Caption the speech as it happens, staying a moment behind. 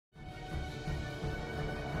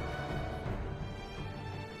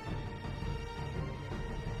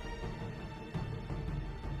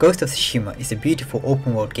Ghost of Tsushima is a beautiful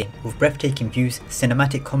open world game with breathtaking views,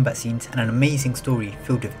 cinematic combat scenes and an amazing story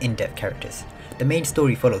filled with in-depth characters. The main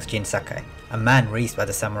story follows Jin Sakai, a man raised by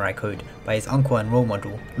the samurai code by his uncle and role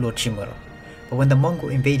model, Lord Shimura. But when the Mongol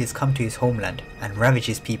invaders come to his homeland and ravage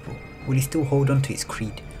his people, will he still hold on to his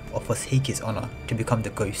creed or forsake his honour to become the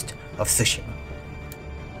Ghost of Tsushima?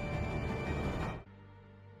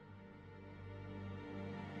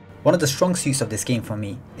 One of the strong suits of this game for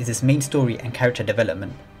me is its main story and character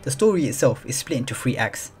development. The story itself is split into 3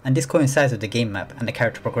 acts, and this coincides with the game map and the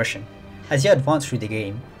character progression. As you advance through the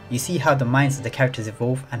game, you see how the minds of the characters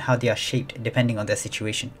evolve and how they are shaped depending on their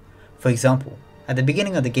situation. For example, at the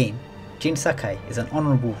beginning of the game, Jin Sakai is an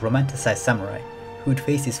honourable romanticised samurai who would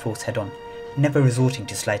face his foes head on, never resorting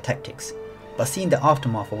to sly tactics. But seeing the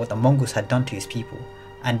aftermath of what the Mongols had done to his people,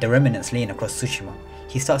 and the remnants laying across Tsushima,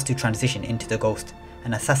 he starts to transition into the Ghost,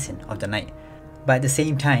 an assassin of the night. But at the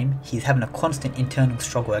same time, he is having a constant internal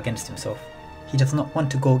struggle against himself. He does not want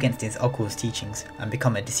to go against his uncle's teachings and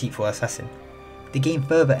become a deceitful assassin. The game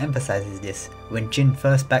further emphasises this when Jin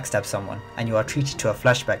first backstabs someone and you are treated to a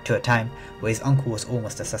flashback to a time where his uncle was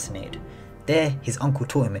almost assassinated. There, his uncle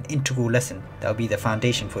taught him an integral lesson that will be the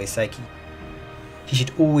foundation for his psyche. He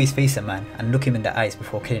should always face a man and look him in the eyes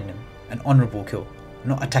before killing him, an honourable kill,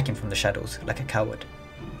 not attack him from the shadows like a coward.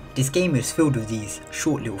 This game is filled with these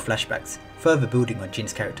short little flashbacks, further building on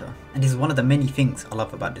Jin's character, and this is one of the many things I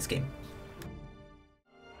love about this game.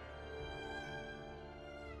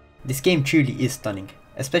 This game truly is stunning,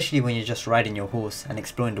 especially when you're just riding your horse and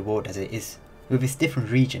exploring the world as it is, with its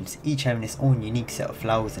different regions each having its own unique set of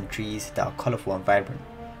flowers and trees that are colourful and vibrant.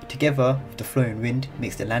 Together with the flowing wind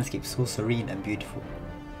makes the landscape so serene and beautiful.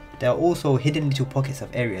 There are also hidden little pockets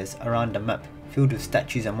of areas around the map filled with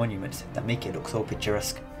statues and monuments that make it look so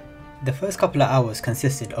picturesque. The first couple of hours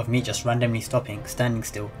consisted of me just randomly stopping, standing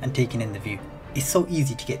still and taking in the view. It's so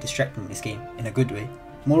easy to get distracted in this game, in a good way.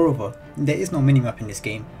 Moreover, there is no minimap in this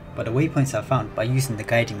game, but the waypoints are found by using the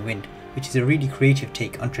guiding wind, which is a really creative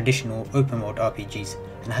take on traditional open world RPGs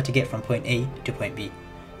and how to get from point A to point B.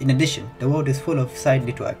 In addition, the world is full of side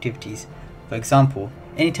little activities. For example,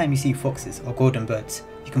 anytime you see foxes or golden birds,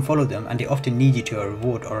 you can follow them and they often lead you to a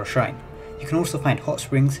reward or a shrine. You can also find hot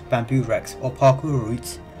springs, bamboo racks or parkour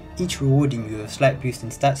routes, each rewarding you with a slight boost in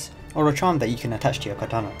stats or a charm that you can attach to your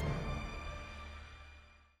katana.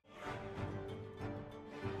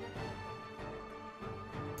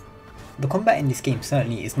 The combat in this game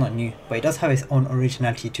certainly is not new, but it does have its own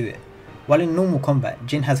originality to it. While in normal combat,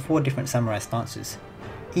 Jin has 4 different samurai stances,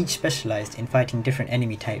 each specialised in fighting different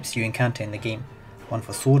enemy types you encounter in the game. One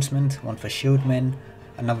for swordsmen, one for shieldmen,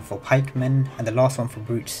 another for pikemen, and the last one for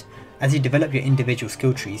brutes. As you develop your individual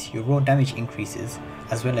skill trees, your raw damage increases,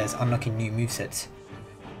 as well as unlocking new movesets.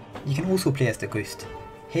 You can also play as the Ghost.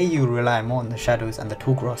 Here you will rely more on the shadows and the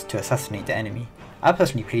tall grass to assassinate the enemy. I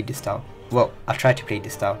personally played this style. Well, I've tried to play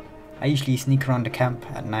this style. I usually sneak around the camp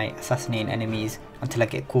at night, assassinating enemies until I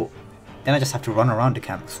get caught. Then I just have to run around the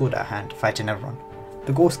camp, sword at hand, fighting everyone.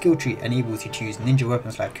 The Ghost skill tree enables you to use ninja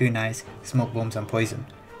weapons like kunais, smoke bombs and poison.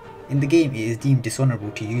 In the game it is deemed dishonourable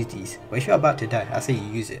to use these, but if you're about to die, I say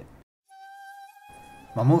you use it.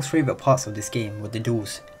 My most favourite parts of this game were the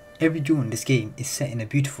duels. Every duel in this game is set in a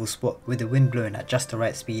beautiful spot with the wind blowing at just the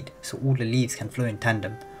right speed so all the leaves can flow in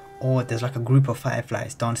tandem, or there's like a group of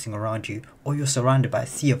fireflies dancing around you, or you're surrounded by a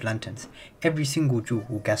sea of lanterns. Every single duel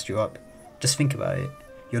will gas you up. Just think about it.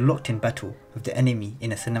 You're locked in battle with the enemy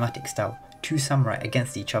in a cinematic style, 2 samurai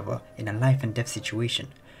against each other in a life and death situation,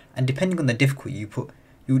 and depending on the difficulty you put,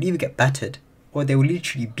 you will either get battered or they will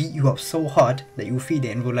literally beat you up so hard that you will feel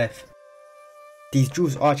it in real life. These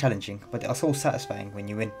duels are challenging, but they are so satisfying when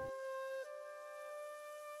you win.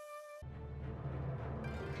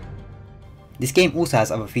 This game also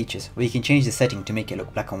has other features where you can change the setting to make it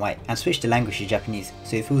look black and white and switch the language to Japanese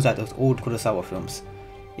so it feels like those old Kurosawa films.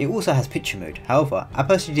 It also has picture mode, however I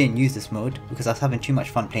personally didn't use this mode because I was having too much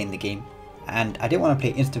fun playing the game and I didn't want to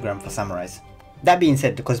play Instagram for samurais. That being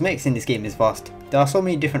said, the cosmetics in this game is vast. There are so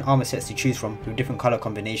many different armor sets to choose from with different colour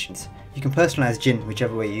combinations. You can personalise Jin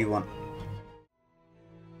whichever way you want.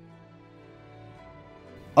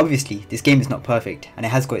 Obviously, this game is not perfect and it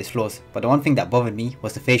has got its flaws, but the one thing that bothered me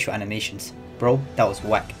was the facial animations. Bro, that was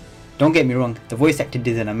whack. Don't get me wrong, the voice actor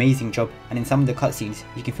did an amazing job and in some of the cutscenes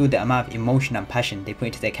you can feel the amount of emotion and passion they put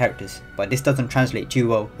into their characters, but this doesn't translate too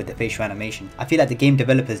well with the facial animation. I feel like the game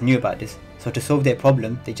developers knew about this, so to solve their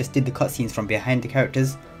problem they just did the cutscenes from behind the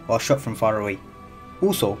characters or shot from far away.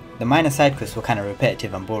 Also, the minor side quests were kinda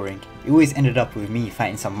repetitive and boring. It always ended up with me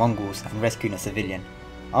fighting some Mongols and rescuing a civilian.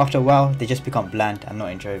 After a while, they just become bland and not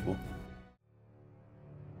enjoyable.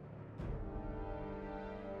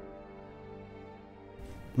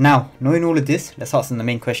 Now, knowing all of this, let's answer the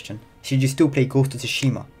main question. Should you still play Ghost of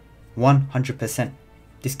Tsushima? 100%.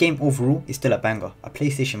 This game overall is still a banger, a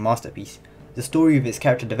PlayStation masterpiece. The story of its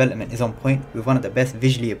character development is on point with one of the best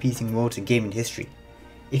visually appeasing worlds in gaming history.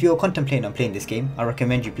 If you are contemplating on playing this game, I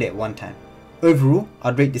recommend you play it one time. Overall,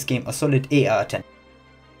 I'd rate this game a solid 8 out of 10.